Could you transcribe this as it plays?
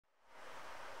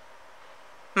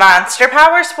Monster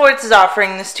Powersports is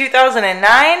offering this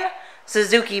 2009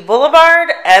 Suzuki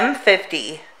Boulevard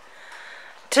M50.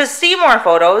 To see more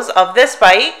photos of this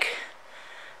bike,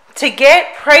 to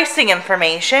get pricing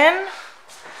information,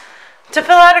 to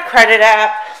fill out a credit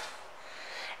app,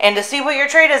 and to see what your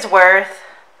trade is worth,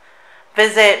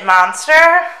 visit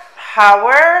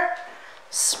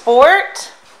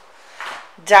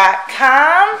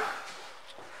monsterpowersport.com.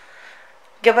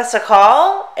 Give us a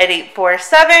call at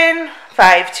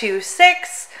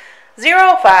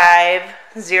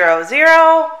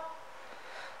 847-526-0500.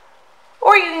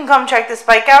 Or you can come check this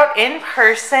bike out in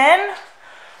person.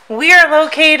 We are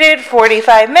located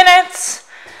 45 minutes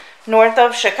north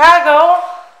of Chicago.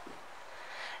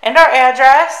 And our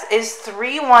address is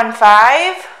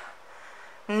 315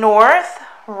 North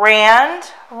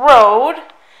Rand Road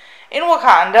in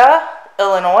Wauconda,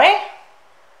 Illinois.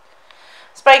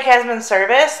 This bike has been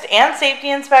serviced and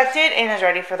safety inspected and is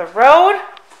ready for the road.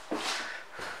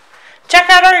 Check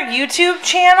out our YouTube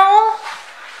channel.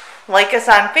 Like us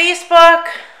on Facebook.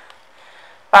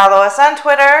 Follow us on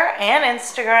Twitter and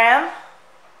Instagram.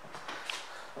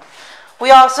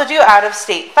 We also do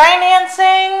out-of-state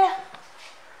financing.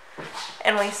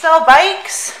 And we sell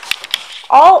bikes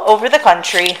all over the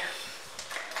country.